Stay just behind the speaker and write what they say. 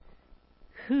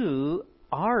who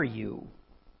are you?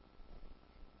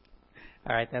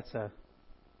 All right,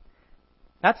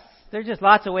 there's just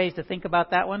lots of ways to think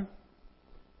about that one.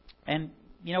 And,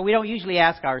 we don't usually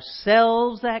ask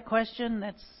ourselves that question.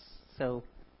 So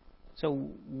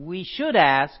we should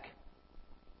ask,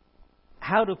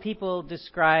 how do people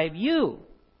describe you?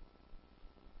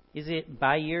 Is it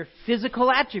by your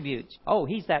physical attributes? Oh,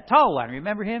 he's that tall one.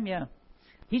 Remember him? Yeah.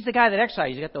 He's the guy that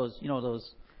exercises. He's got those, those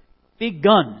big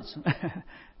guns.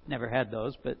 Never had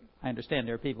those, but I understand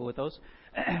there are people with those.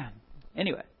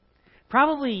 Anyway,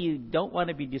 probably you don't want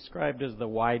to be described as the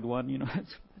wide one.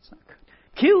 That's not good.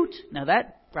 Cute. Now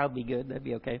that'd probably be good. That'd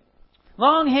be okay.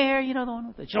 Long hair, the one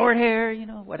with the short hair,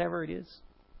 whatever it is.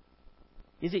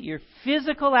 Is it your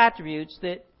physical attributes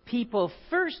that people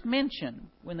first mention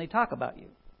when they talk about you?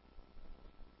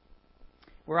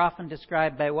 We're often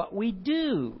described by what we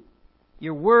do.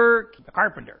 Your work, the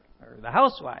carpenter, or the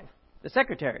housewife, the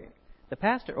secretary, the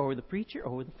pastor, or the preacher,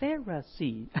 or the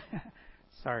Pharisee.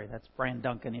 Sorry, that's Brian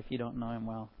Duncan. If you don't know him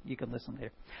well, you can listen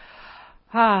later.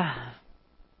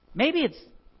 Maybe it's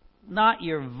not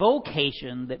your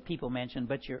vocation that people mention,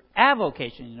 but your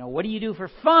avocation. What do you do for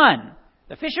fun?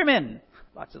 The fisherman,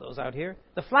 lots of those out here.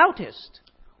 The flautist,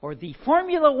 or the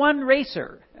Formula One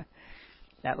racer.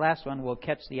 That last one will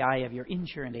catch the eye of your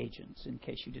insurance agents, in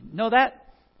case you didn't know that.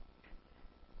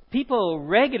 People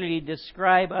regularly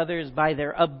describe others by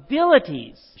their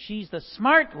abilities. She's the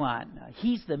smart one.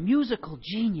 He's the musical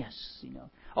genius.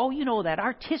 Oh, that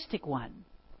artistic one.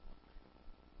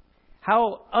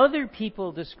 How other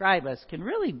people describe us can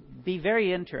really be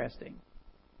very interesting.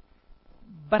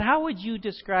 But how would you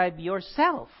describe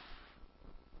yourself?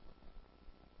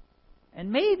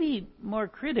 And maybe more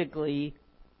critically,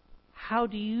 how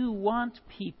do you want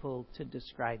people to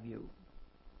describe you?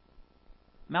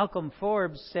 Malcolm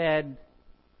Forbes said,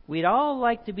 we'd all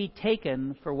like to be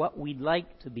taken for what we'd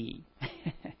like to be.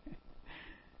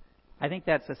 I think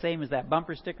that's the same as that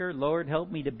bumper sticker, Lord, help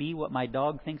me to be what my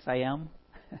dog thinks I am.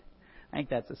 I think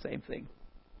that's the same thing.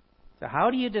 So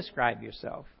how do you describe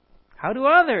yourself? How do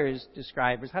others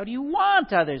describe us? How do you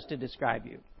want others to describe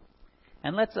you?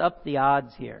 And let's up the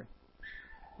odds here.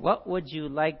 What would you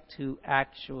like to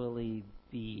actually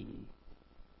be?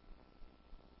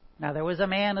 Now, there was a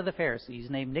man of the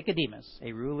Pharisees named Nicodemus,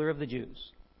 a ruler of the Jews.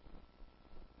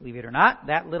 Believe it or not,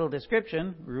 that little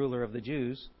description, ruler of the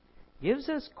Jews, gives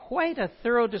us quite a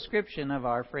thorough description of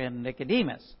our friend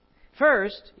Nicodemus.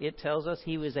 First, it tells us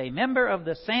he was a member of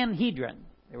the Sanhedrin.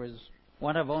 There was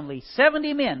one of only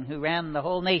 70 men who ran the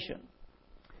whole nation.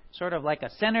 Sort of like a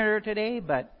senator today,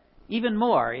 but even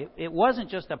more. It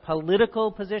wasn't just a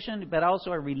political position, but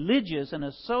also a religious and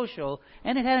a social,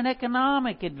 and it had an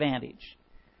economic advantage.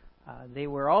 They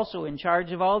were also in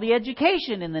charge of all the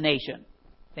education in the nation.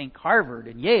 Think Harvard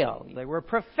and Yale. They were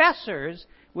professors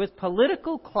with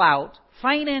political clout,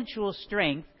 financial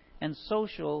strength, and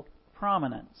social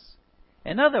prominence.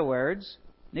 In other words,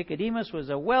 Nicodemus was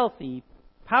a wealthy,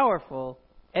 powerful,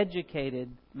 educated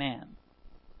man.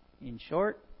 In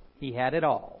short, he had it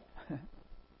all.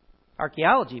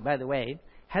 Archaeology, by the way,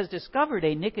 has discovered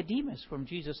a Nicodemus from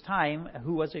Jesus' time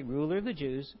who was a ruler of the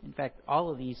Jews. In fact,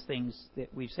 all of these things that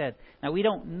we've said. Now, we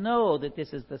don't know that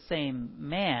this is the same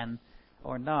man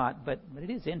or not, but it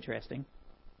is interesting.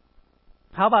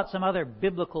 How about some other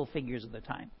biblical figures of the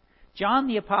time? John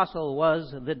the Apostle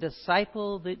was the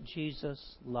disciple that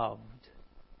Jesus loved.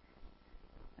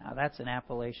 Now, that's an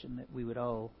appellation that we would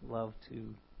all love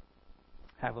to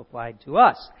have applied to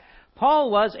us.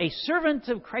 Paul was a servant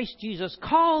of Christ Jesus,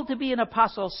 called to be an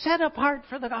apostle, set apart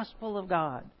for the gospel of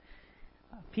God.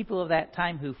 People of that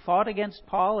time who fought against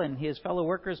Paul and his fellow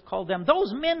workers called them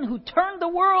those men who turned the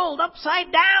world upside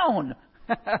down.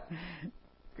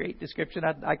 Great description.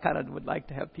 I kind of would like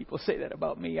to have people say that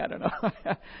about me. I don't know.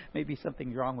 Maybe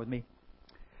something's wrong with me.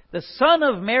 The son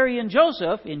of Mary and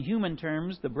Joseph, in human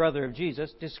terms, the brother of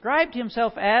Jesus, described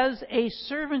himself as a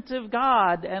servant of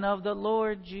God and of the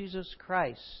Lord Jesus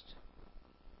Christ.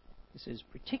 This is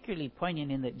particularly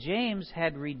poignant in that James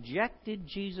had rejected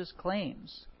Jesus'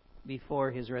 claims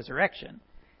before his resurrection.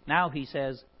 Now he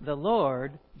says, the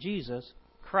Lord Jesus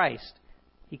Christ.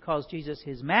 He calls Jesus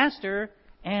his master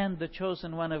and the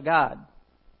chosen one of God.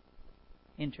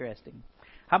 Interesting.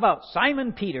 How about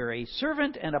Simon Peter, a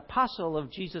servant and apostle of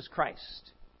Jesus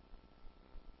Christ?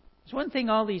 There's one thing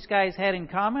all these guys had in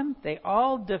common. They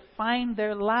all defined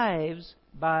their lives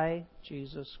by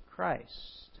Jesus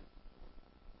Christ.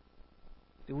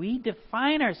 Do we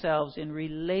define ourselves in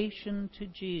relation to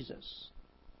Jesus?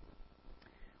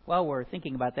 While we're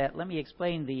thinking about that, let me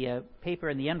explain the paper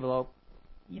and the envelope.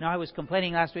 I was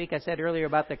complaining last week, I said earlier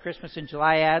about the Christmas in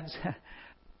July ads.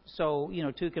 So,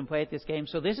 two can play at this game.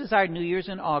 So this is our New Year's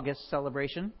in August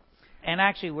celebration. And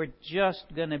actually, we're just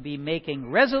going to be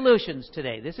making resolutions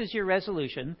today. This is your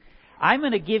resolution. I'm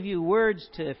going to give you words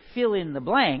to fill in the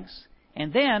blanks.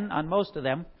 And then, on most of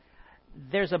them,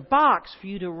 there's a box for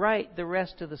you to write the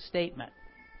rest of the statement.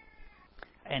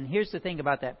 And here's the thing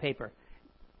about that paper.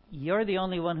 You're the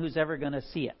only one who's ever going to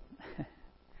see it.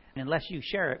 Unless you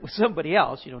share it with somebody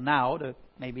else, now to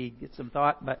maybe get some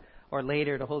thought, or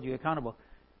later to hold you accountable.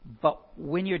 But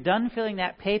when you're done filling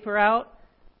that paper out,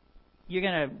 you're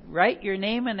going to write your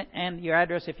name and your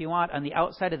address, if you want, on the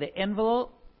outside of the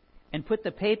envelope and put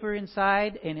the paper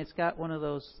inside, and it's got one of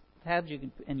those tabs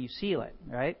and you seal it,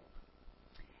 right?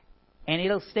 And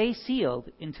it'll stay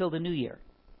sealed until the new year.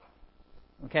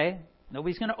 Okay?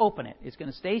 Nobody's going to open it. It's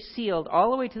going to stay sealed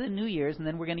all the way to the New Year's, and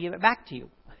then we're going to give it back to you.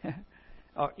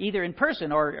 Or either in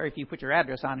person, or if you put your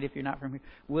address on it, if you're not from here,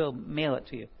 we'll mail it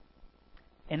to you.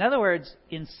 In other words,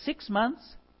 in 6 months,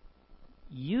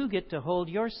 you get to hold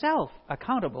yourself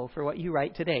accountable for what you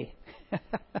write today.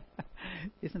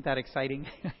 Isn't that exciting?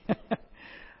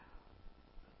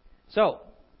 So,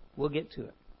 we'll get to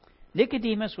it.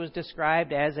 Nicodemus was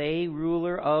described as a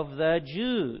ruler of the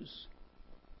Jews.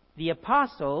 The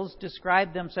apostles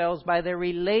described themselves by their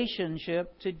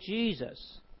relationship to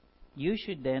Jesus. You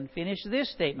should then finish this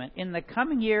statement. In the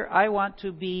coming year, I want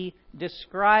to be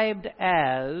described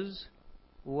as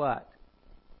what?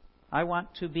 I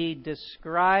want to be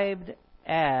described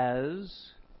as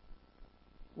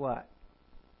what?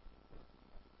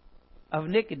 Of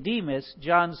Nicodemus,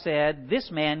 John said, this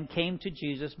man came to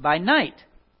Jesus by night.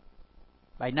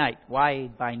 By night. Why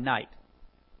by night?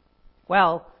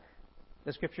 Well,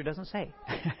 the Scripture doesn't say.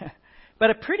 But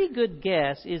a pretty good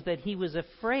guess is that he was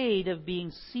afraid of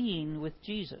being seen with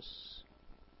Jesus.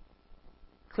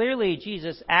 Clearly,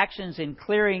 Jesus' actions in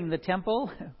clearing the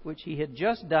temple, which he had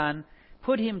just done,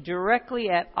 put him directly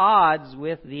at odds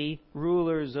with the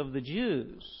rulers of the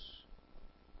Jews.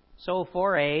 So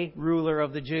for a ruler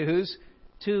of the Jews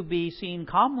to be seen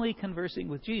calmly conversing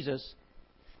with Jesus,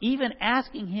 even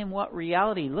asking him what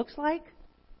reality looks like,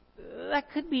 that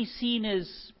could be seen as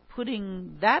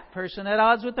putting that person at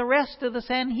odds with the rest of the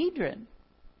Sanhedrin.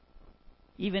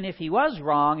 Even if he was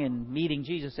wrong in meeting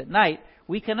Jesus at night,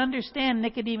 we can understand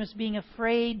Nicodemus being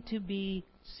afraid to be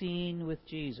seen with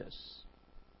Jesus.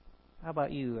 How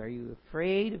about you? Are you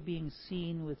afraid of being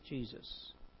seen with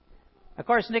Jesus? Of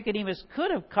course, Nicodemus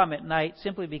could have come at night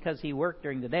simply because he worked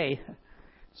during the day.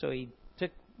 So he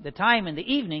took the time in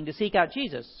the evening to seek out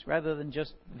Jesus rather than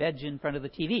just veg in front of the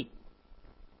TV.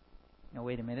 No,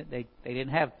 wait a minute. They didn't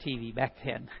have TV back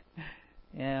then.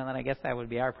 Yeah, then I guess that would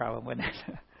be our problem, wouldn't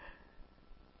it?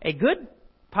 A good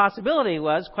possibility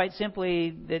was, quite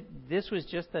simply, that this was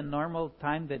just a normal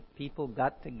time that people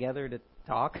got together to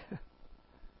talk.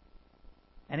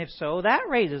 And if so, that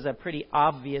raises a pretty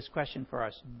obvious question for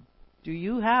us.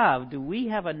 Do we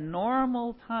have a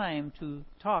normal time to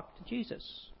talk to Jesus?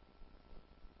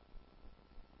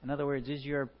 In other words, is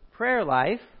your prayer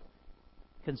life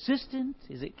consistent?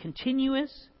 Is it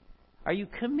continuous? Are you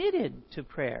committed to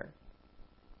prayer?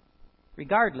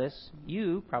 Regardless,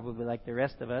 you, probably like the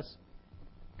rest of us,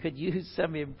 could use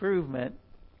some improvement.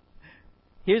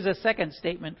 Here's a second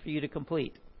statement for you to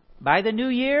complete. By the new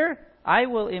year, I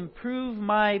will improve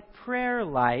my prayer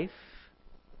life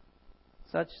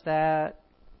such that,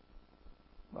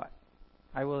 what?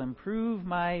 I will improve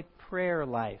my prayer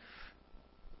life.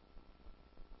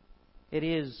 It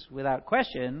is, without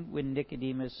question, when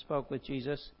Nicodemus spoke with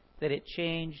Jesus, that it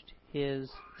changed his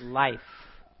life.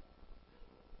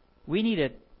 We need to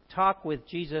talk with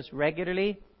Jesus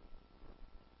regularly,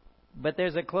 but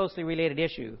there's a closely related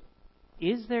issue.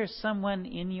 Is there someone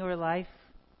in your life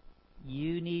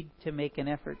you need to make an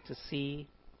effort to see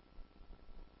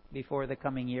before the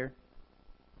coming year?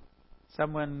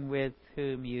 Someone with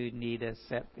whom you need to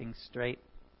set things straight?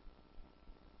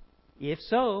 If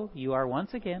so, you are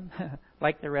once again,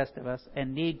 like the rest of us,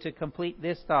 and need to complete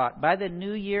this thought. By the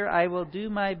new year, I will do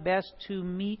my best to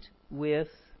meet with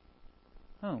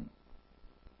whom?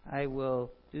 I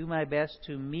will do my best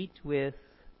to meet with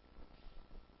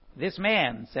this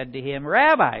man said to him,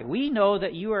 Rabbi, we know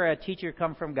that you are a teacher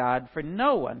come from God, for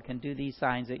no one can do these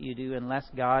signs that you do unless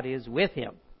God is with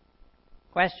him.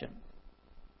 Question.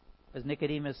 Was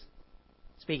Nicodemus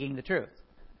speaking the truth?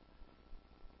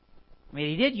 I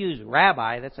mean, he did use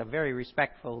rabbi. That's a very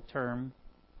respectful term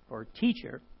for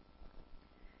teacher.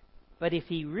 But if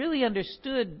he really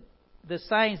understood the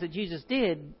signs that Jesus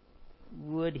did,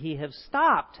 would he have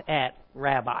stopped at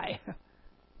rabbi?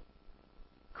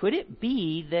 Could it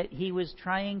be that he was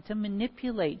trying to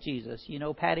manipulate Jesus?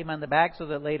 Pat him on the back so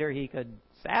that later he could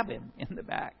stab him in the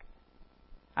back.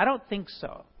 I don't think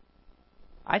so.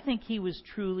 I think he was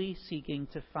truly seeking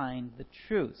to find the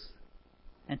truth.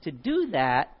 And to do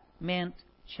that meant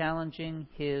challenging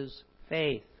his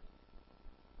faith.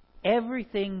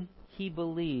 Everything he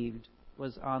believed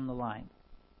was on the line.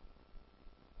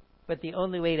 But the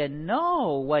only way to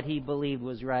know what he believed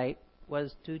was right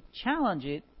was to challenge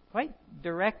it quite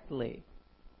directly.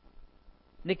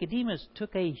 Nicodemus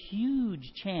took a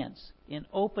huge chance in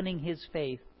opening his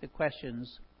faith to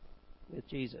questions with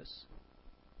Jesus.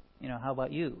 How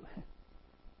about you?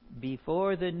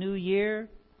 Before the new year,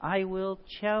 I will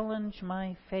challenge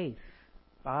my faith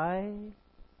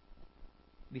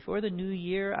Before the new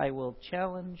year, I will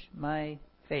challenge my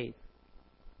faith.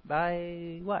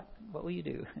 By what? What will you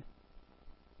do?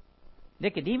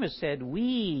 Nicodemus said,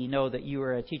 we know that you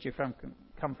are a teacher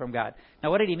come from God.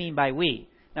 Now, what did he mean by we?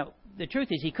 Now, the truth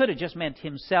is he could have just meant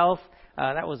himself.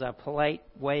 That was a polite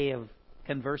way of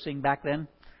conversing back then.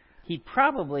 He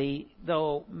probably,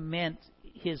 though, meant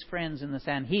his friends in the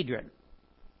Sanhedrin.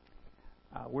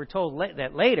 We're told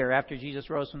that later, after Jesus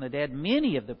rose from the dead,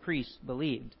 many of the priests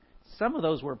believed. Some of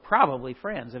those were probably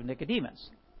friends of Nicodemus.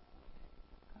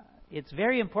 It's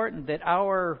very important that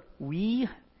our we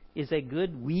is a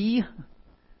good we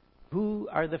who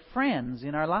are the friends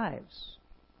in our lives.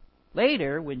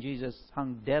 Later, when Jesus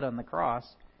hung dead on the cross,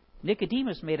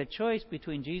 Nicodemus made a choice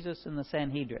between Jesus and the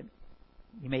Sanhedrin.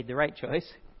 He made the right choice.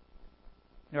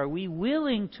 Are we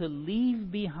willing to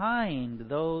leave behind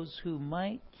those who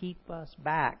might keep us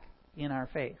back in our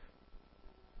faith?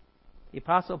 The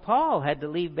Apostle Paul had to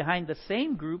leave behind the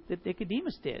same group that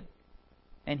Nicodemus did.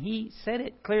 And he said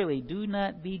it clearly, do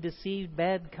not be deceived,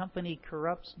 bad company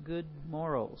corrupts good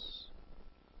morals.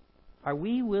 Are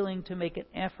we willing to make an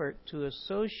effort to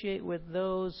associate with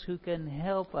those who can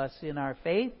help us in our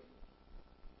faith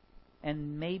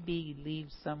and maybe leave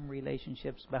some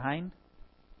relationships behind?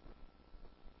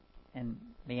 And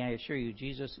may I assure you,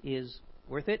 Jesus is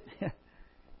worth it.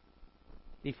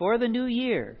 Before the new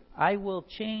year, I will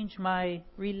change my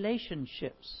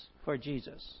relationships for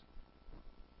Jesus.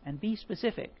 And be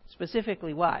specific.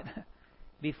 Specifically what?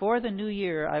 Before the new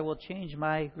year, I will change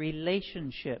my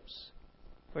relationships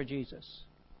for Jesus.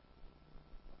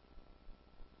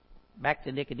 Back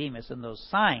to Nicodemus and those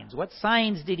signs. What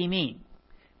signs did he mean?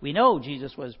 We know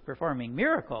Jesus was performing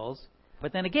miracles,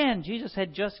 but then again, Jesus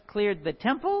had just cleared the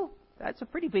temple. That's a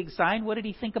pretty big sign. What did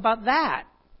he think about that?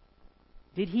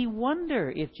 Did he wonder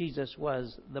if Jesus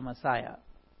was the Messiah?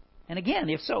 And again,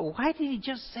 if so, why did he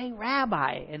just say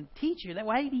rabbi and teacher?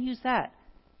 Why did he use that?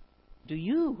 Do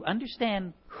you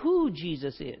understand who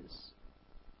Jesus is?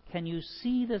 Can you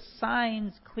see the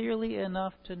signs clearly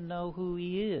enough to know who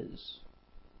he is?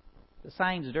 The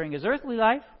signs during his earthly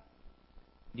life?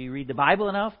 Do you read the Bible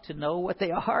enough to know what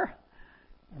they are?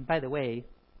 And by the way,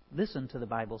 listen to the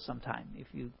Bible sometime. If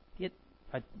you get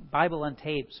a Bible on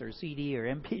tapes or CD or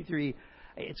MP3,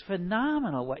 it's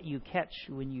phenomenal what you catch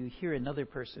when you hear another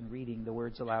person reading the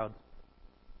words aloud.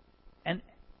 And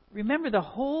remember, the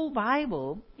whole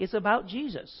Bible is about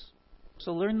Jesus.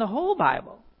 So learn the whole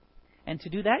Bible. And to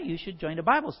do that, you should join a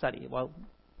Bible study. Well,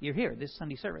 you're here this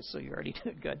Sunday service, so you're already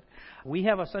doing good. We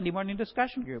have a Sunday morning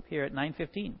discussion group here at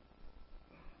 9:15.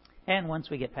 And once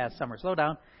we get past summer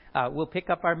slowdown, we'll pick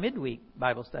up our midweek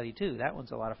Bible study too. That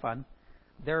one's a lot of fun.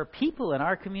 There are people in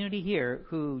our community here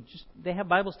who they have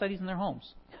Bible studies in their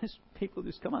homes. People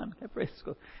just come on,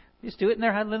 just do it in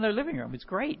their living room. It's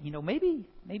great.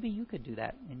 Maybe you could do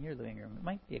that in your living room. It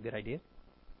might be a good idea.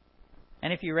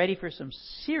 And if you're ready for some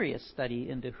serious study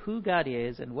into who God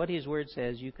is and what His Word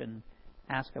says, you can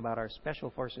ask about our Special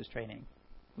Forces training.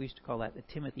 We used to call that the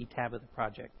Timothy Tabitha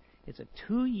Project. It's a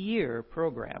 2-year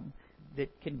program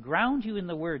that can ground you in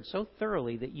the Word so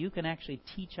thoroughly that you can actually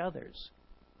teach others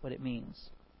what it means.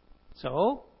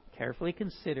 So, carefully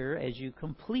consider as you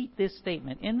complete this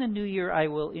statement. In the new year, I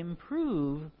will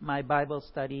improve my Bible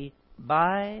study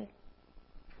by...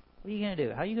 What are you going to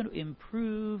do? How are you going to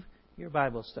improve your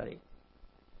Bible study?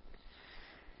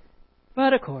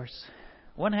 But, of course,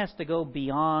 one has to go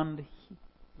beyond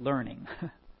learning.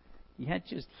 You can't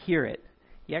just hear it.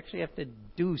 You actually have to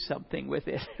do something with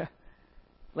it.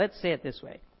 Let's say it this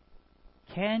way.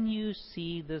 Can you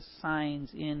see the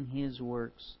signs in His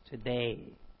works today?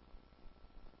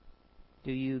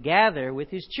 Do you gather with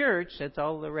His church, that's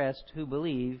all the rest who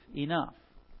believe, enough?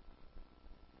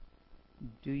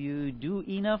 Do you do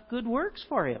enough good works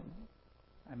for Him?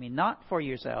 I mean, not for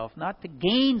yourself, not to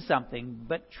gain something,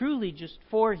 but truly just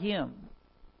for Him.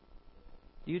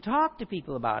 Do you talk to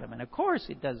people about Him? And of course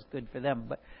it does good for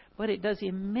them, but it does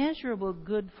immeasurable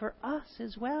good for us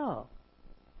as well.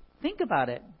 Think about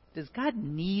it. Does God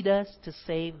need us to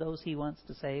save those He wants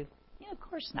to save? Of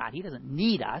course not. He doesn't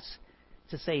need us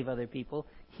to save other people.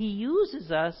 He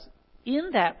uses us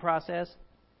in that process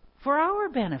for our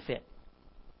benefit.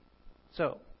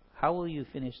 So, how will you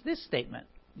finish this statement?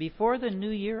 Before the new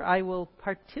year, I will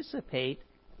participate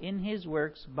in His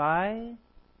works by...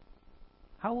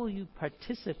 How will you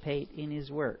participate in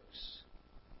His works?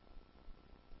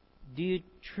 Do you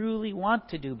truly want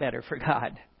to do better for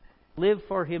God? Live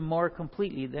for Him more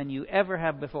completely than you ever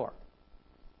have before?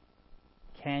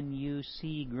 Can you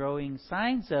see growing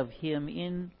signs of Him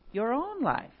in your own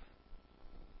life?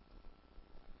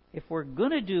 If we're going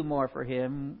to do more for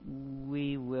Him,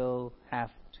 we will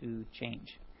have to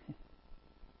change.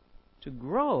 To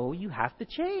grow, you have to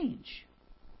change.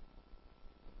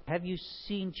 Have you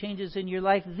seen changes in your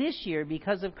life this year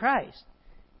because of Christ?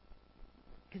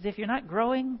 Because if you're not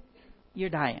growing, you're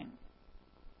dying.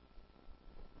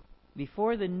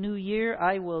 Before the new year,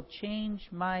 I will change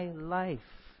my life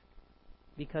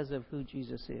because of who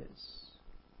Jesus is.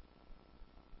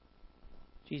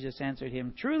 Jesus answered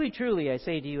him, Truly, truly, I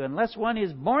say to you, unless one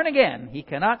is born again, he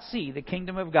cannot see the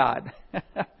kingdom of God.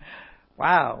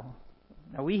 Wow.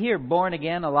 Now we hear born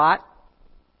again a lot.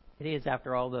 It is,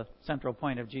 after all, the central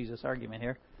point of Jesus' argument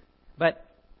here. But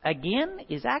again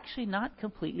is actually not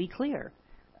completely clear.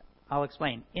 I'll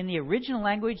explain. In the original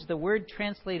language, the word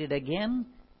translated again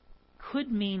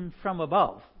could mean from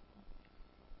above.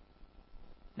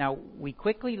 Now, we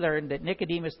quickly learned that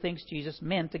Nicodemus thinks Jesus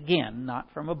meant again, not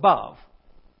from above.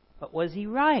 But was he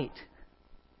right?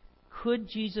 Could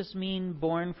Jesus mean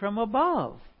born from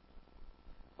above?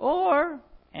 Or,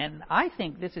 and I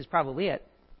think this is probably it,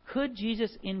 could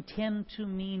Jesus intend to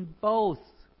mean both?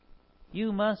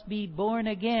 You must be born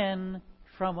again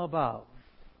from above.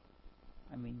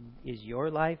 I mean, is your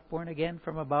life born again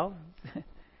from above?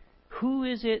 Who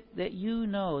is it that you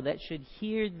know that should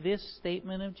hear this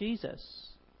statement of Jesus?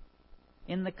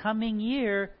 In the coming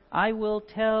year, I will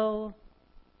tell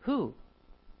who?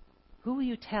 Who will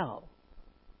you tell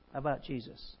about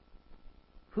Jesus?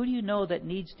 Who do you know that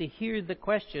needs to hear the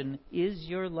question, is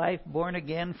your life born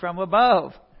again from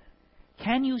above?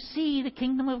 Can you see the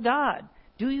kingdom of God?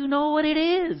 Do you know what it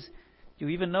is? Do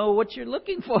you even know what you're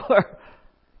looking for?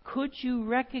 Could you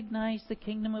recognize the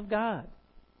kingdom of God?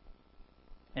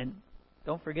 And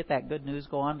don't forget that good news.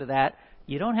 Go on to that.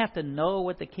 You don't have to know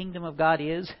what the kingdom of God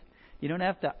is. You don't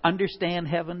have to understand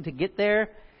heaven to get there.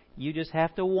 You just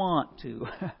have to want to.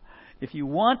 If you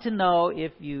want to know,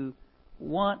 if you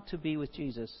want to be with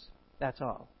Jesus, that's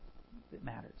all that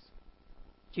matters.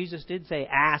 Jesus did say,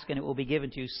 ask and it will be given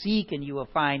to you. Seek and you will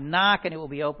find. Knock and it will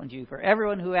be opened to you. For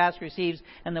everyone who asks receives,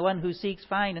 and the one who seeks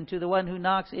finds, and to the one who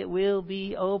knocks it will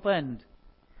be opened.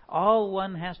 All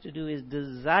one has to do is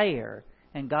desire,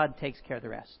 and God takes care of the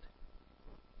rest.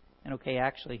 And okay,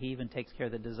 actually, He even takes care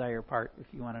of the desire part, if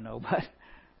you want to know. But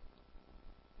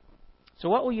so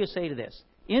what will you say to this?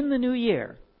 In the new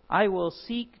year, I will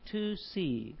seek to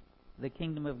see the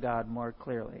kingdom of God more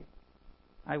clearly.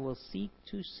 I will seek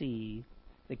to see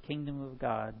the kingdom of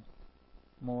God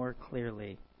more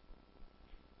clearly.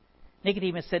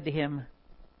 Nicodemus said to him,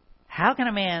 How can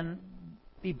a man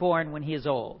be born when he is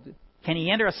old? Can he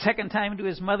enter a second time into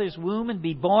his mother's womb and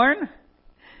be born?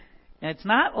 And it's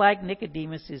not like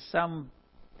Nicodemus is some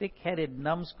thick-headed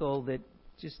numbskull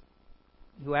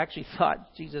who actually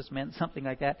thought Jesus meant something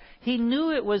like that. He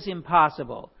knew it was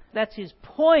impossible. That's his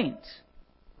point.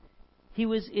 He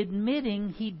was admitting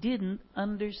he didn't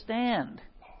understand.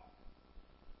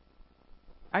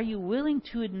 Are you willing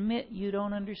to admit you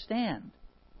don't understand?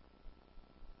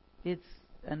 It's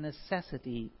a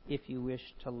necessity if you wish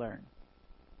to learn.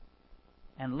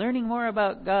 And learning more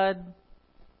about God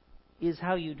is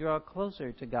how you draw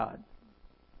closer to God.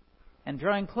 And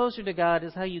drawing closer to God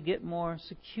is how you get more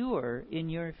secure in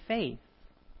your faith.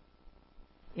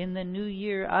 In the new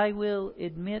year, I will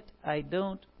admit I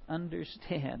don't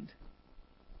understand,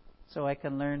 so I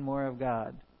can learn more of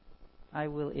God. I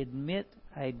will admit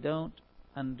I don't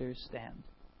understand,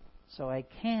 so I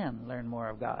can learn more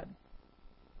of God.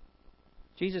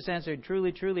 Jesus answered,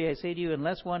 Truly, truly, I say to you,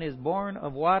 unless one is born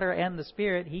of water and the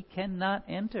Spirit, he cannot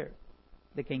enter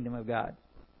the kingdom of God.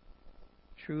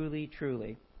 Truly,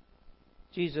 truly.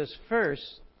 Jesus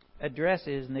first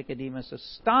addresses Nicodemus'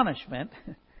 astonishment.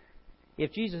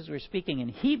 If Jesus were speaking in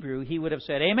Hebrew, he would have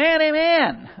said, Amen,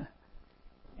 amen.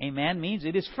 Amen means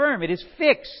it is firm, it is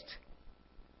fixed.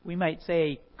 We might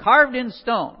say, carved in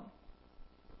stone.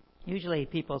 Usually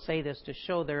people say this to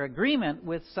show their agreement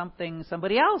with something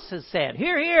somebody else has said.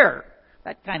 Hear, hear.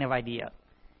 That kind of idea.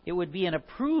 It would be an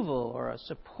approval or a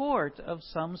support of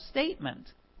some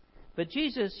statement. But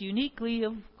Jesus uniquely,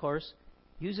 of course,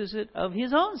 uses it of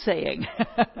His own saying.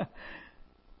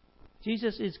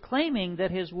 Jesus is claiming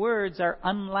that his words are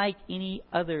unlike any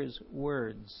other's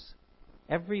words.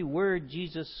 Every word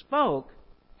Jesus spoke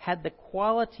had the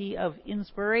quality of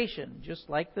inspiration, just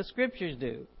like the Scriptures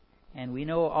do. And we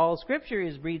know all Scripture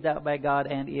is breathed out by God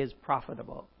and is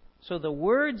profitable. So the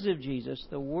words of Jesus,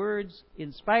 the words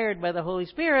inspired by the Holy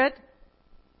Spirit,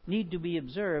 need to be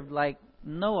observed like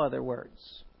no other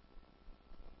words.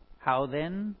 How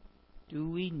then do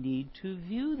we need to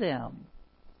view them?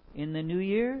 In the new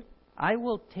year, I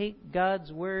will take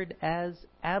God's Word as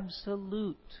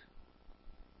absolute.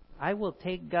 I will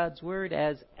take God's Word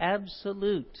as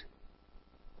absolute.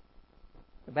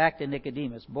 Back to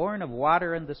Nicodemus, born of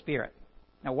water and the Spirit.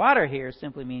 Now, water here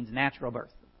simply means natural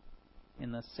birth,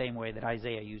 in the same way that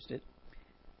Isaiah used it.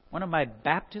 One of my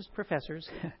Baptist professors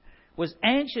was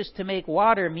anxious to make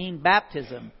water mean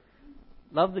baptism.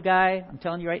 Love the guy. I'm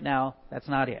telling you right now, that's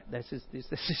not it. This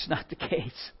is not the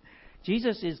case.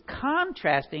 Jesus is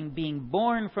contrasting being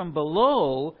born from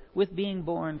below with being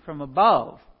born from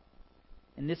above.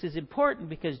 And this is important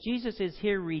because Jesus is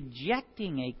here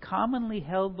rejecting a commonly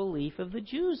held belief of the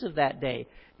Jews of that day.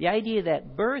 The idea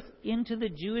that birth into the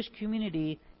Jewish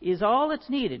community is all that's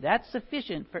needed. That's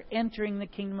sufficient for entering the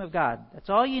kingdom of God. That's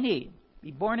all you need.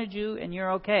 Be born a Jew and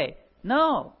you're okay.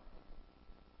 No.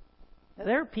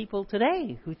 There are people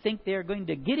today who think they're going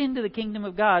to get into the kingdom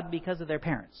of God because of their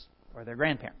parents or their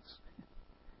grandparents.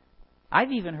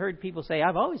 I've even heard people say,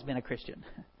 I've always been a Christian.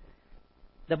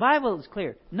 The Bible is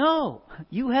clear. No,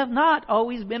 you have not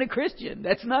always been a Christian.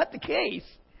 That's not the case.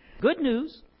 Good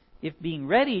news, if being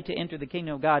ready to enter the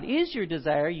kingdom of God is your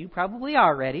desire, you probably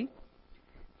are ready.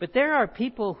 But there are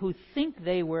people who think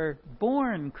they were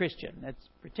born Christian. That's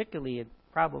particularly a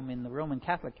problem in the Roman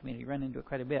Catholic community. Run into it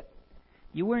quite a bit.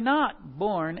 You were not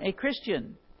born a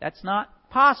Christian. That's not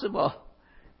possible.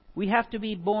 We have to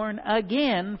be born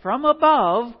again from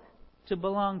above to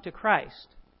belong to Christ.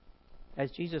 As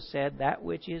Jesus said, that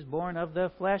which is born of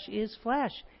the flesh is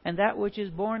flesh, and that which is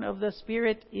born of the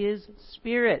Spirit is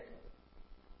spirit.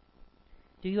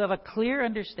 Do you have a clear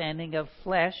understanding of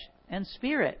flesh and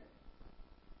spirit?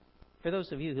 For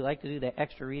those of you who like to do that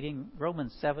extra reading,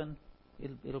 Romans 7,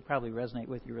 it'll probably resonate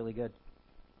with you really good.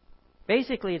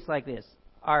 Basically, it's like this.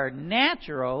 Our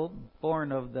natural,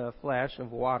 born of the flesh,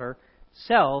 of water,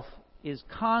 self is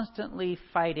constantly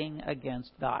fighting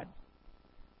against God.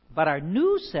 But our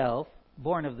new self,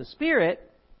 born of the Spirit,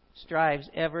 strives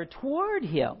ever toward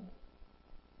Him.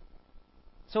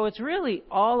 So it's really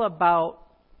all about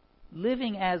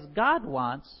living as God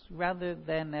wants rather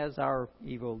than as our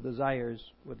evil desires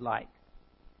would like.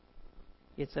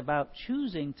 It's about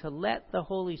choosing to let the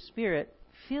Holy Spirit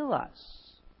fill us.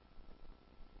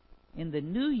 In the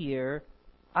new year,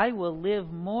 I will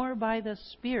live more by the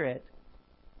Spirit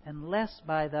and less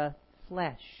by the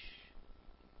flesh.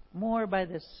 More by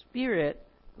the Spirit,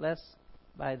 less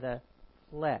by the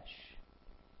flesh.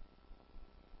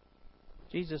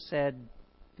 Jesus said,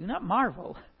 "Do not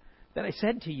marvel that I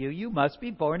said to you, you must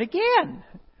be born again."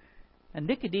 And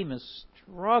Nicodemus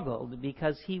struggled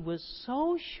because he was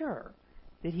so sure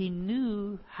that he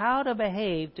knew how to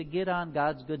behave to get on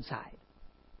God's good side.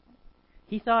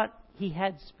 He thought he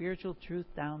had spiritual truth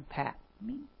down pat. I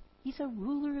mean, he's a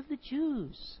ruler of the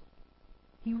Jews.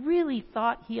 He really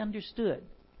thought he understood.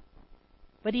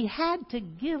 But he had to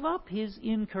give up his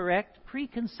incorrect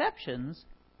preconceptions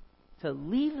to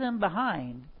leave them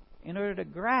behind in order to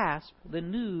grasp the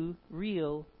new,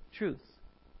 real truth.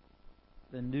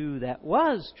 The new that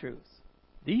was truth.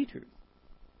 The truth.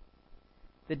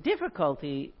 The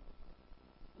difficulty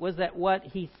was that what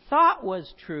he thought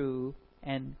was true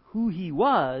and who he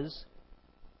was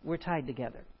were tied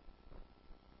together.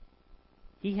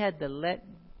 He had to let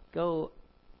go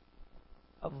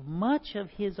of much of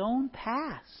his own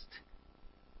past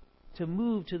to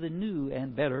move to the new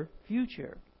and better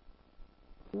future.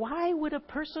 Why would a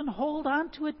person hold on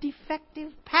to a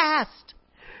defective past?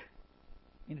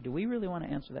 Do we really want to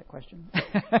answer that question?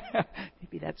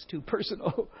 Maybe that's too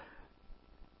personal.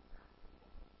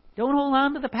 Don't hold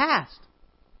on to the past.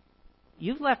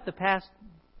 You've left the past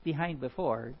behind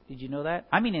before. Did you know that?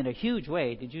 I mean, in a huge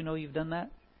way. Did you know you've done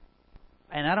that?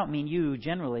 And I don't mean you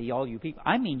generally, all you people.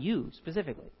 I mean you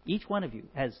specifically. Each one of you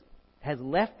has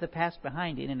left the past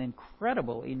behind in an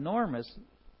incredible, enormous,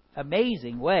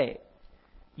 amazing way.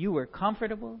 You were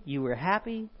comfortable. You were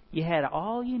happy. You had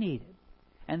all you needed.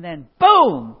 And then,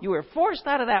 boom! You were forced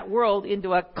out of that world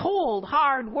into a cold,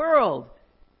 hard world.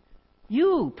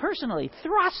 You, personally,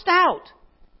 thrust out.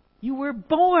 You were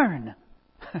born.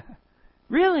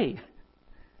 Really.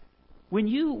 When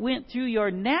you went through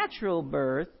your natural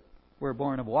birth, were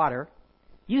born of water,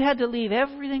 you had to leave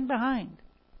everything behind.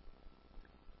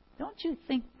 don't you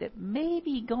think that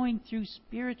maybe going through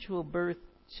spiritual birth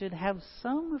should have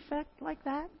some effect like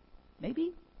that?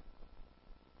 Maybe?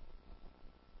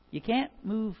 You can't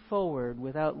move forward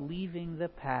without leaving the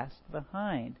past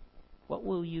behind. What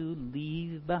will you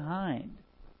leave behind?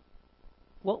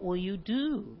 What will you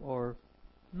do or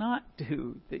not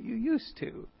do that you used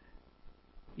to?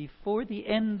 Before the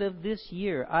end of this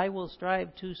year, I will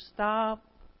strive to stop.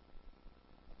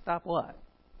 Stop what?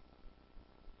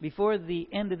 Before the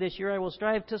end of this year, I will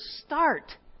strive to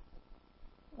start.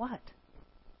 What?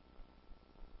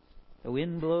 The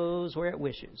wind blows where it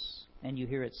wishes, and you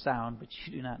hear its sound, but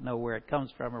you do not know where it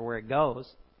comes from or where it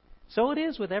goes. So it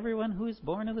is with everyone who is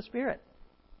born of the Spirit.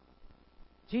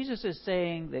 Jesus is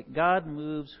saying that God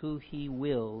moves who He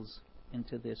wills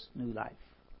into this new life.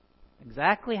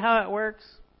 Exactly how it works,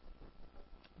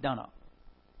 don't know.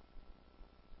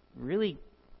 Really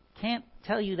can't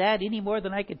tell you that any more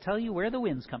than I could tell you where the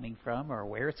wind's coming from or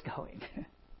where it's going.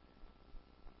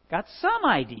 Got some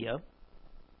idea,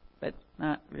 but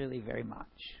not really very much.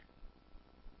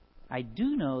 I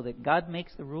do know that God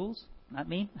makes the rules, not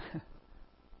me.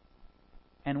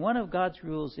 And one of God's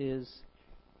rules is,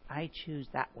 I choose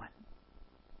that one.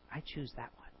 I choose that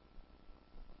one.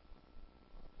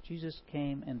 Jesus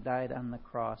came and died on the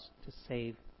cross to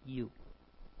save you.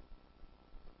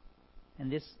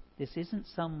 And this isn't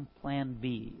some plan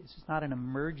B. This is not an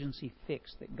emergency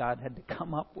fix that God had to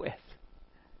come up with.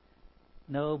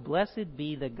 No, blessed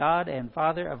be the God and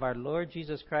Father of our Lord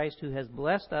Jesus Christ, who has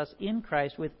blessed us in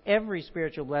Christ with every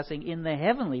spiritual blessing in the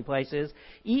heavenly places,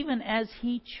 even as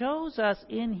He chose us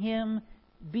in Him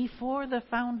before the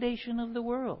foundation of the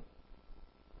world,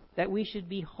 that we should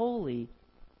be holy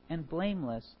and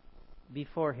blameless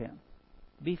before Him.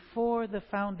 Before the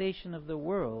foundation of the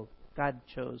world, God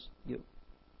chose you.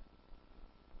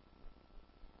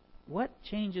 What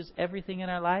changes everything in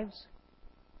our lives?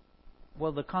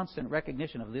 Well, the constant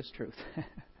recognition of this truth.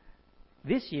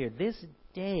 This year, this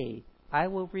day, I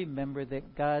will remember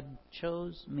that God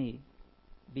chose me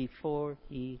before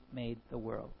He made the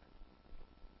world.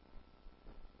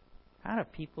 How do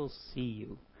people see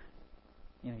you?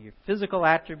 You know, your physical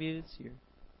attributes, your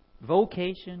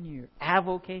vocation, your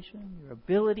avocation, your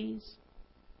abilities.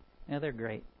 You know, they're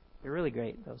great. They're really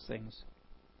great, those things.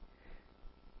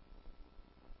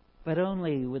 But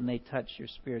only when they touch your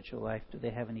spiritual life do they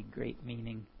have any great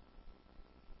meaning.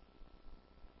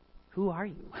 Who are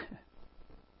you?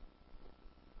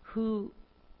 Who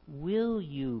will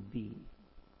you be?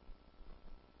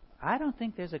 I don't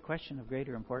think there's a question of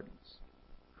greater importance.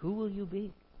 Who will you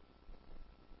be?